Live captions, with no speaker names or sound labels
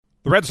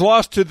The Reds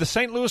lost to the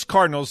St. Louis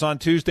Cardinals on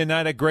Tuesday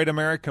night at Great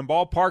American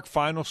Ballpark.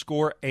 Final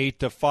score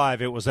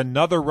 8-5. It was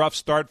another rough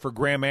start for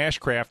Graham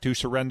Ashcraft, who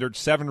surrendered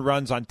 7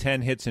 runs on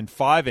 10 hits in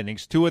 5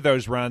 innings. 2 of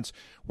those runs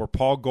were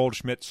Paul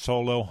Goldschmidt's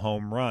solo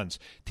home runs.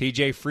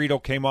 TJ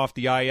Friedl came off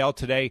the IL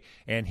today,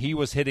 and he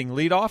was hitting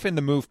leadoff, and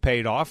the move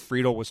paid off.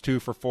 Friedl was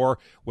 2 for 4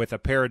 with a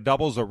pair of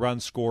doubles, a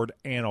run scored,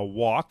 and a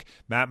walk.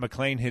 Matt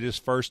McLain hit his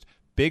first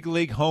big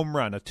league home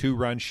run, a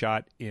 2-run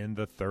shot in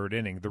the 3rd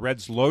inning. The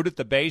Reds loaded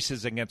the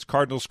bases against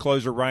Cardinals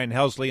closer Ryan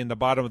Helsley in the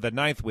bottom of the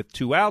 9th with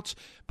 2 outs,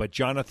 but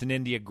Jonathan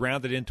India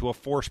grounded into a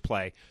force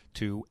play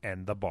to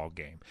end the ball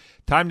game.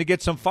 Time to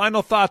get some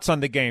final thoughts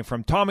on the game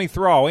from Tommy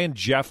Thrall and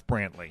Jeff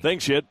Brantley.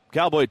 Thanks, Shit.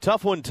 Cowboy,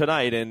 tough one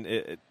tonight, and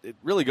it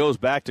really goes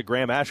back to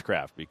Graham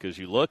Ashcraft, because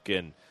you look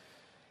and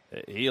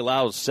he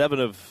allows 7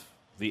 of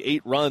the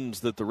 8 runs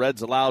that the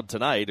Reds allowed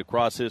tonight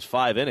across his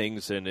 5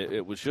 innings, and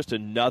it was just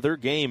another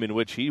game in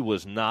which he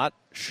was not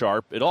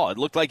sharp at all. It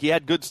looked like he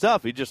had good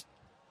stuff. He just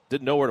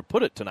didn't know where to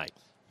put it tonight.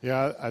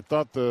 Yeah, I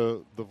thought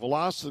the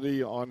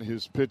velocity on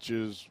his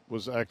pitches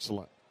was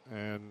excellent.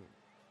 And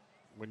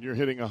when you're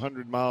hitting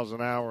 100 miles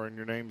an hour and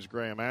your name's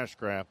Graham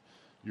Ashcraft,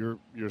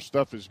 your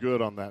stuff is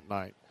good on that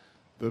night.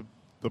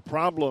 The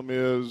problem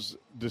is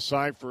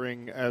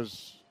deciphering,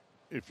 as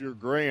if you're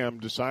Graham,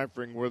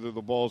 deciphering whether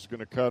the ball's going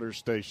to cut or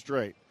stay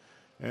straight.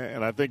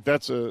 And I think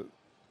that's an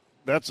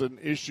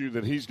issue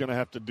that he's going to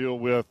have to deal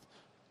with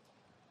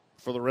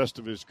for the rest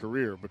of his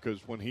career,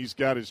 because when he's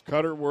got his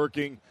cutter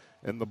working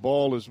and the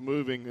ball is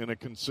moving in a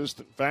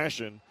consistent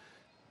fashion,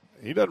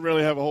 he doesn't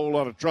really have a whole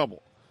lot of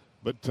trouble.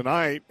 But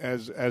tonight,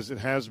 as it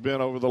has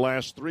been over the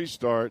last 3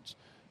 starts,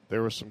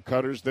 there were some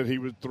cutters that he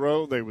would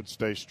throw, they would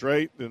stay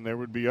straight, and there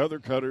would be other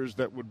cutters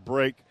that would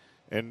break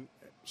and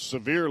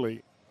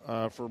severely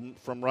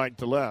from right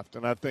to left.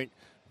 And I think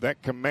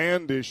that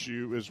command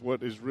issue is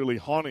what is really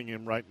haunting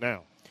him right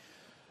now.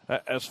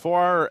 As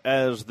far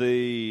as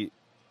the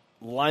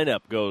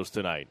lineup goes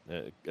tonight,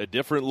 a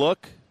different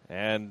look.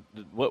 And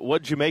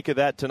what'd you make of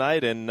that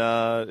tonight? And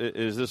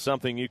is this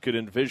something you could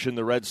envision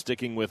the Reds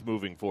sticking with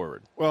moving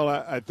forward? Well,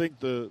 I think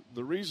the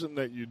reason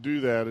that you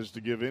do that is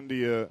to give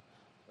India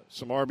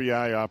some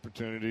RBI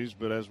opportunities.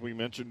 But as we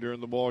mentioned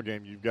during the ball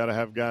game, you've got to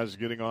have guys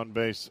getting on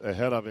base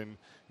ahead of him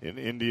in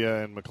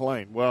India and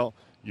McLain. Well,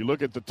 you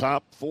look at the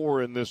top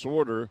 4 in this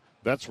order,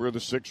 that's where the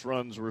 6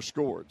 runs were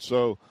scored.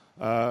 So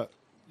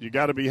you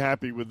got to be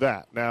happy with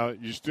that. Now,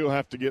 you still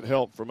have to get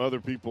help from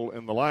other people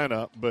in the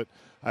lineup, but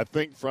I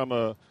think from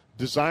a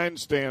design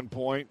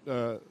standpoint,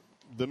 the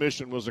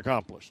mission was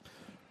accomplished.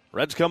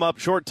 Reds come up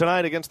short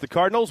tonight against the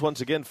Cardinals. Once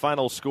again,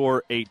 final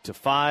score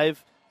 8-5.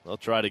 They'll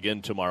try it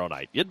again tomorrow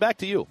night. Get back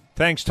to you.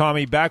 Thanks,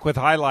 Tommy. Back with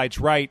highlights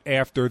right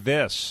after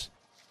this.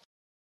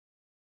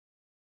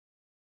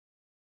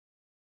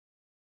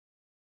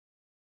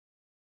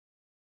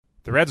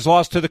 The Reds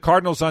lost to the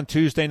Cardinals on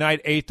Tuesday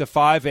night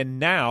 8-5, and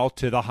now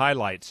to the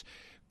highlights.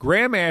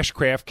 Graham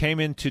Ashcraft came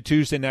into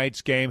Tuesday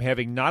night's game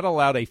having not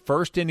allowed a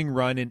first-inning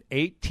run in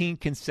 18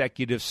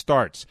 consecutive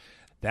starts.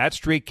 That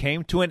streak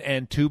came to an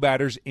end 2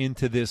 batters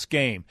into this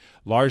game.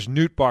 Lars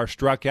Nootbaar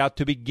struck out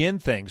to begin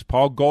things.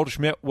 Paul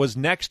Goldschmidt was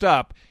next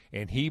up,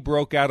 and he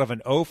broke out of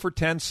an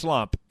 0-for-10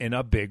 slump in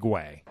a big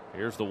way.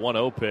 Here's the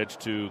 1-0 pitch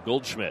to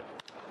Goldschmidt.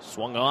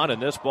 Swung on,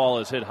 and this ball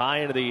is hit high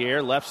into the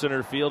air, left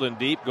center field and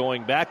deep.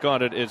 Going back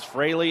on it is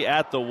Fraley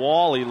at the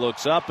wall. He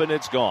looks up, and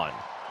it's gone.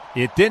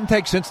 It didn't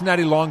take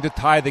Cincinnati long to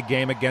tie the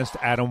game against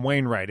Adam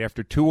Wainwright.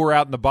 After 2 were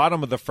out in the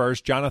bottom of the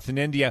first, Jonathan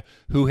India,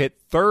 who hit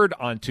third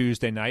on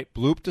Tuesday night,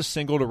 blooped a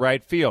single to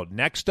right field.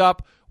 Next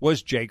up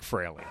was Jake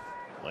Fraley.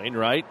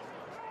 Wainwright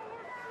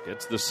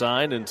gets the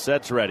sign and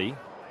sets ready.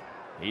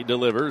 He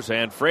delivers,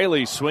 and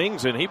Fraley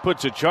swings, and he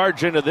puts a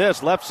charge into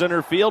this. Left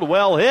center field,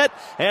 well hit,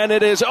 and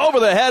it is over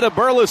the head of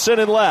Burleson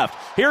and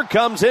left. Here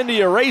comes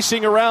India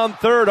racing around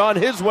third on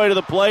his way to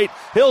the plate.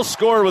 He'll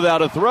score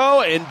without a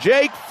throw, and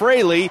Jake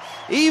Fraley,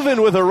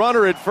 even with a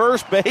runner at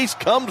first base,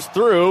 comes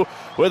through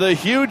with a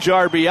huge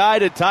RBI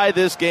to tie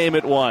this game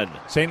at 1.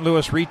 St.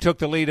 Louis retook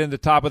the lead in the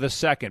top of the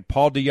second.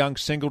 Paul DeJong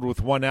singled with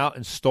 1 out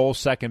and stole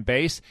second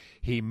base.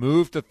 He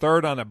moved to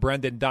third on a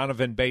Brendan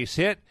Donovan base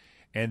hit,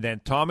 and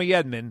then Tommy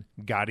Edman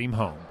got him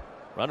home.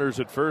 Runners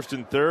at first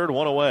and third,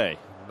 1 away.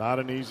 Not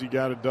an easy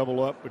guy to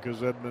double up because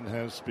Edman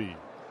has speed.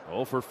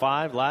 0 for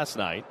 5 last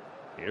night.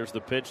 Here's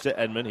the pitch to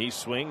Edman. He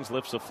swings,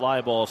 lifts a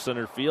fly ball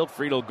center field.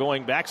 Friedl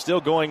going back,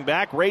 still going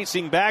back,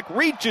 racing back,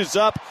 reaches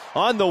up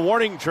on the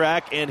warning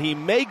track, and he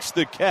makes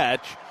the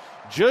catch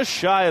just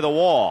shy of the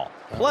wall.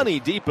 Plenty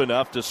deep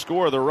enough to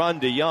score the run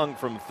to Young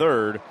from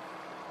third.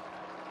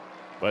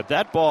 But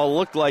that ball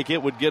looked like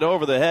it would get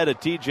over the head of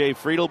T.J.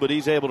 Friedl, but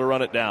he's able to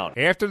run it down.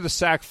 After the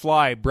sac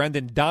fly,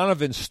 Brendan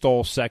Donovan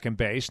stole second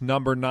base.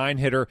 Number 9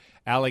 hitter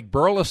Alec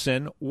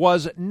Burleson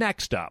was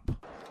next up.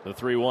 The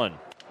 3-1.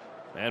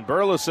 And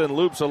Burleson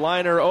loops a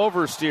liner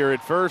oversteer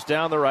at first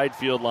down the right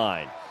field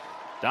line.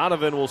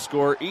 Donovan will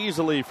score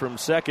easily from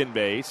second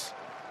base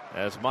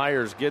as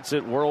Myers gets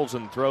it, whirls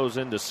and throws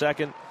into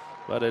second.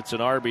 But it's an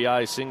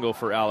RBI single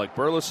for Alec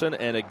Burleson.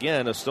 And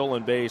again, a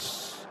stolen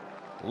base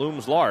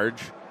looms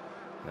large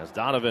As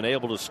Donovan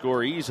able to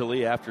score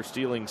easily after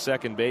stealing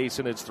second base,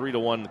 and it's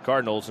 3-1 the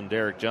Cardinals, and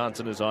Derek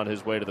Johnson is on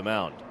his way to the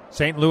mound.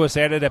 St. Louis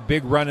added a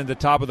big run in the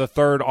top of the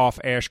third off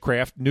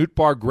Ashcraft.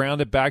 Nootbaar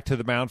grounded back to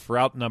the mound for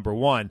out number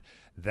one.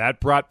 That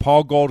brought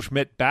Paul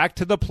Goldschmidt back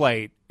to the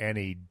plate, and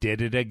he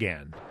did it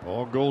again.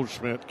 Paul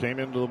Goldschmidt came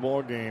into the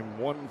ball game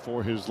 1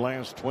 for his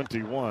last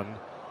 21,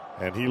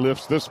 and he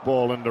lifts this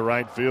ball into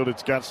right field.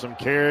 It's got some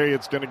carry.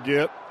 It's going to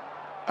get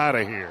out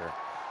of here.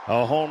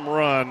 A home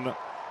run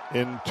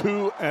in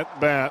 2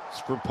 at-bats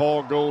for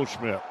Paul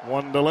Goldschmidt.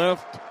 1 to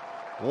left,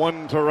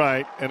 1 to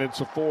right, and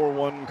it's a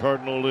 4-1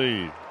 Cardinal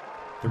lead.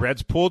 The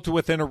Reds pulled to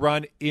within a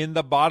run in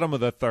the bottom of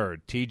the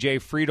third. T.J.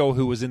 Friedel,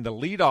 who was in the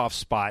leadoff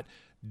spot,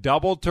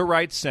 doubled to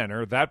right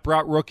center. That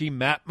brought rookie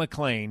Matt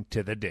McLain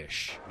to the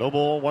dish. No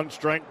ball, 1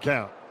 strike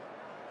count.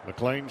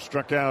 McLain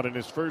struck out in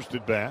his first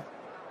at-bat,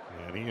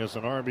 and he has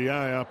an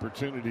RBI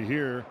opportunity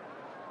here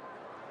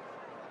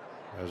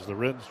as the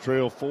Reds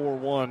trail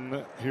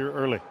 4-1 here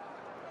early.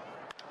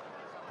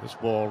 This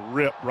ball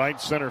ripped right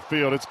center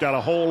field. It's got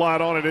a whole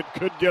lot on it. It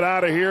could get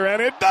out of here,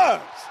 and it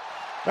does.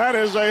 That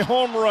is a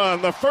home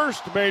run, the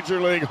first Major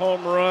League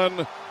home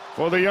run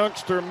for the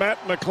youngster Matt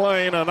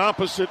McLain, an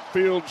opposite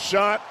field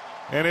shot,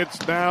 and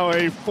it's now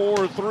a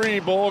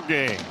 4-3 ball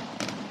game.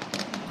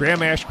 Graham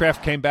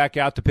Ashcraft came back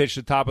out to pitch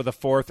the top of the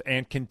fourth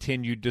and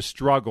continued to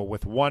struggle.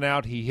 With 1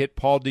 out, he hit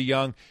Paul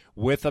DeYoung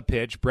with a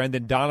pitch.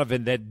 Brendan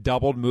Donovan then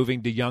doubled,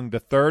 moving DeYoung to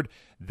third.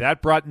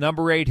 That brought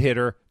number 8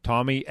 hitter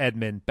Tommy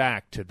Edman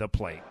back to the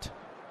plate.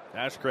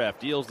 Ashcraft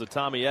deals to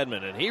Tommy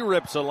Edman, and he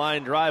rips a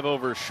line drive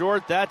over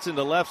short. That's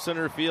into left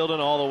center field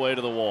and all the way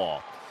to the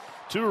wall.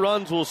 2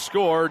 runs will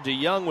score.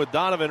 DeYoung with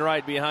Donovan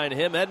right behind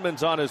him.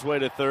 Edman's on his way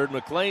to third.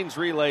 McLain's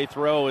relay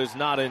throw is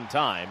not in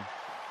time.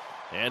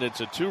 And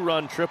it's a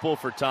 2-run triple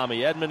for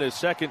Tommy Edman, his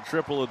second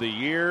triple of the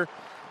year.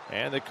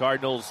 And the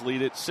Cardinals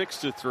lead it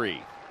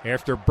 6-3.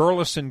 After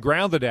Burleson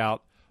grounded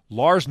out,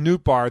 Lars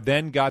Nootbaar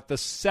then got the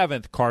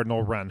 7th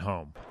Cardinal run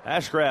home.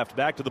 Ashcraft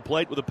back to the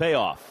plate with a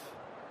payoff.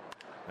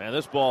 And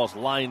this ball's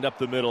lined up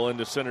the middle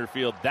into center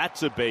field.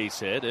 That's a base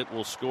hit. It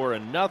will score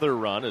another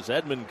run as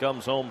Edman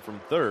comes home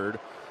from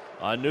third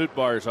on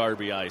Nootbaar's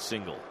RBI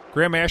single.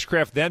 Graham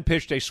Ashcraft then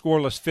pitched a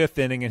scoreless 5th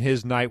inning, and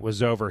his night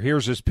was over.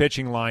 Here's his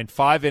pitching line.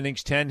 5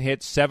 innings, 10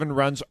 hits, 7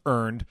 runs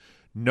earned,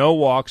 no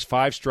walks,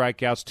 5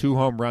 strikeouts, 2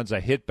 home runs, a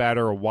hit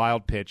batter, a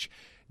wild pitch,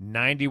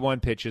 91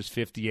 pitches,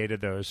 58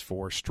 of those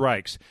 4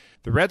 strikes.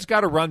 The Reds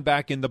got a run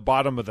back in the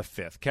bottom of the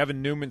 5th.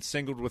 Kevin Newman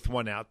singled with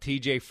 1 out.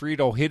 T.J.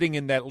 Friedel hitting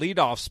in that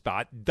leadoff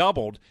spot,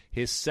 doubled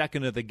his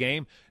second of the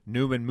game.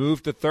 Newman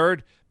moved to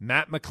third.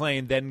 Matt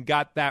McLain then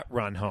got that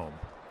run home.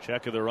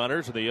 Check of the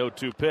runners and the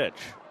 0-2 pitch.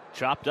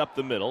 Chopped up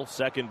the middle.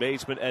 Second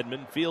baseman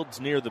Edman fields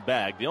near the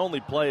bag. The only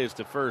play is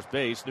to first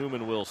base.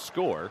 Newman will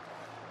score.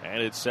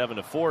 And it's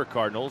 7-4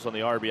 Cardinals on the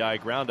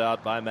RBI ground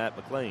out by Matt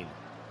McLain.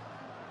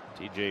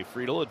 T.J.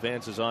 Friedel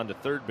advances on to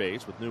third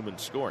base with Newman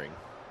scoring.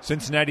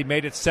 Cincinnati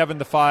made it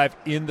 7-5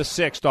 in the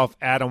 6th off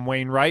Adam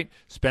Wainwright.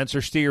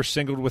 Spencer Steer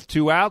singled with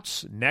 2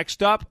 outs.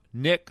 Next up,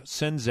 Nick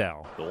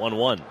Senzel. The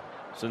 1-1.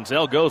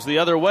 Senzel goes the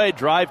other way,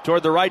 drive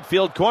toward the right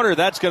field corner.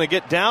 That's going to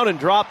get down and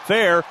drop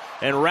fair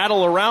and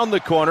rattle around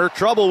the corner.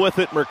 Trouble with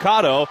it,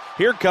 Mercado.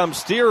 Here comes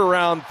Steer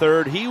around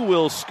third. He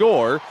will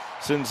score.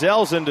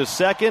 Senzel's into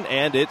second,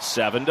 and it's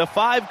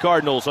 7-5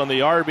 Cardinals on the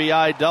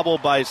RBI double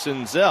by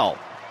Senzel.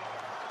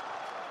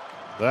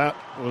 That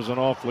was an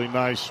awfully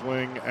nice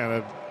swing and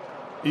an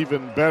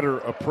even better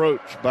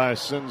approach by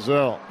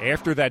Senzel.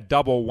 After that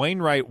double,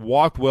 Wainwright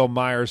walked Will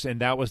Myers,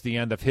 and that was the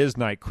end of his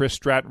night. Chris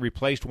Stratton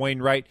replaced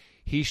Wainwright.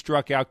 He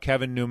struck out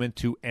Kevin Newman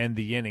to end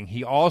the inning.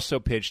 He also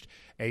pitched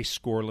a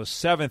scoreless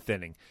 7th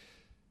inning.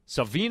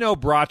 Salvino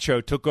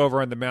Bracho took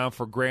over on the mound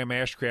for Graham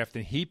Ashcraft,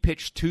 and he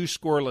pitched 2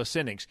 scoreless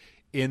innings.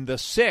 In the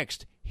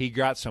 6th, he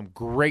got some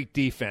great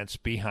defense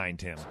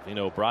behind him.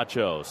 Salvino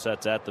Bracho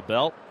sets at the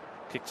belt,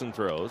 kicks and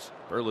throws.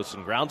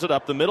 Burleson grounds it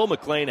up the middle.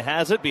 McLain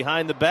has it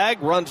behind the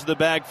bag, runs to the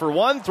bag for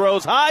 1,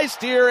 throws high.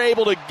 Steer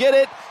able to get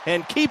it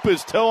and keep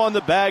his toe on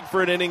the bag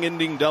for an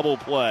inning-ending double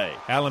play.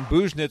 Alan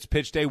Buznitz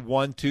pitched a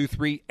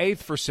 1-2-3 8th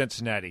for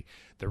Cincinnati.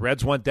 The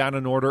Reds went down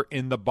in order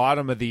in the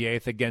bottom of the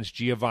 8th against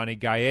Giovanni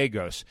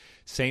Gallegos.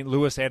 St.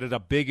 Louis added a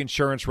big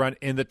insurance run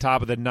in the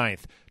top of the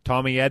 9th.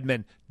 Tommy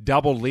Edman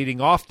doubled leading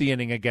off the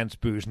inning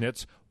against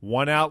Buznitz.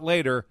 1 out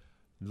later,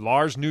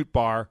 Lars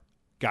Nootbaar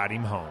got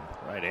him home.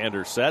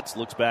 Right-hander sets,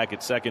 looks back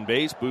at second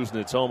base.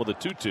 Buznitz home with a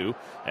 2-2.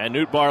 And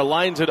Nootbaar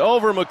lines it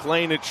over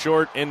McLain at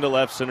short into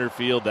left center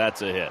field.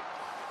 That's a hit.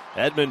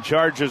 Edman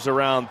charges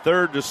around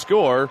third to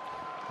score.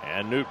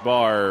 And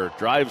Nootbaar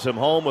drives him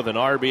home with an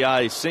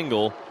RBI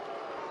single.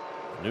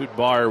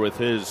 Nootbaar with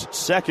his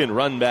second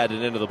run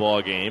batted into the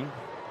ball game.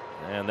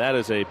 And that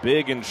is a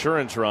big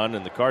insurance run,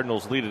 and the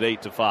Cardinals lead at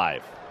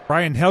 8-5.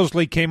 Brian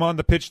Helsley came on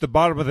to pitch the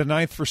bottom of the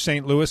 9th for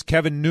St. Louis.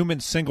 Kevin Newman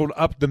singled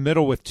up the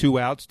middle with 2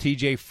 outs.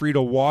 T.J.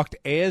 Friedel walked,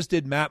 as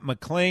did Matt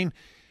McLain.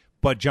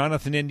 But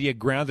Jonathan India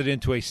grounded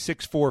into a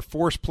 6-4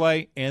 force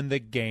play, and the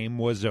game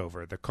was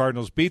over. The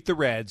Cardinals beat the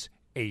Reds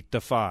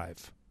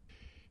 8-5.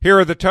 Here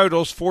are the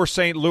totals for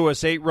St.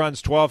 Louis: 8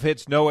 runs, 12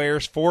 hits, no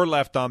errors, 4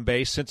 left on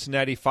base.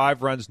 Cincinnati,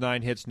 5 runs,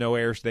 9 hits, no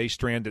errors. They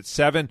strand at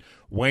 7.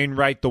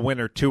 Wainwright, the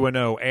winner,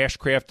 2-0.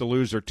 Ashcraft, the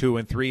loser,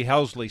 2-3.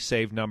 Helsley,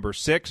 save number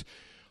 6.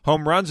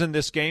 Home runs in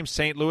this game,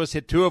 St. Louis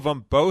hit 2 of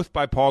them, both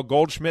by Paul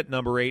Goldschmidt,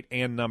 number 8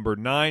 and number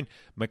 9.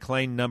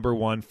 McLean, number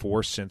 1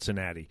 for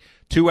Cincinnati.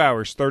 2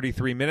 hours,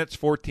 33 minutes,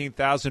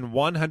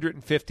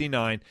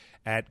 14,159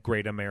 at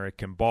Great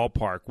American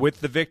Ballpark. With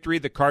the victory,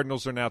 the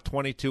Cardinals are now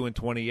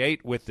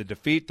 22-28. With the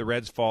defeat, the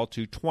Reds fall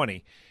to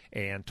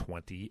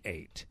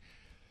 20-28.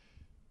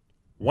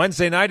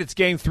 Wednesday night, it's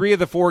Game 3 of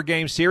the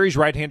 4-game series.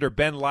 Right-hander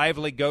Ben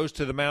Lively goes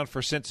to the mound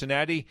for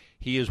Cincinnati.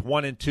 He is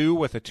 1-2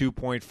 with a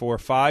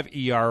 2.45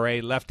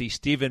 ERA. Lefty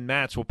Steven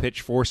Matz will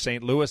pitch for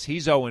St. Louis.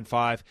 He's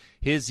 0-5.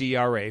 His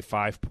ERA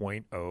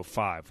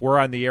 5.05. We're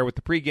on the air with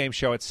the pregame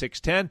show at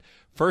 6:10.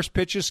 First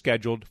pitch is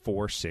scheduled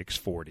for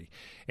 6:40.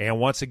 And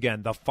once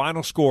again, the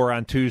final score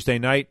on Tuesday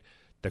night,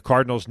 the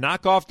Cardinals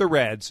knock off the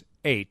Reds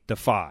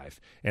 8-5.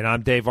 And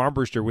I'm Dave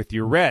Armbruster with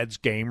your Reds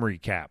game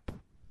recap.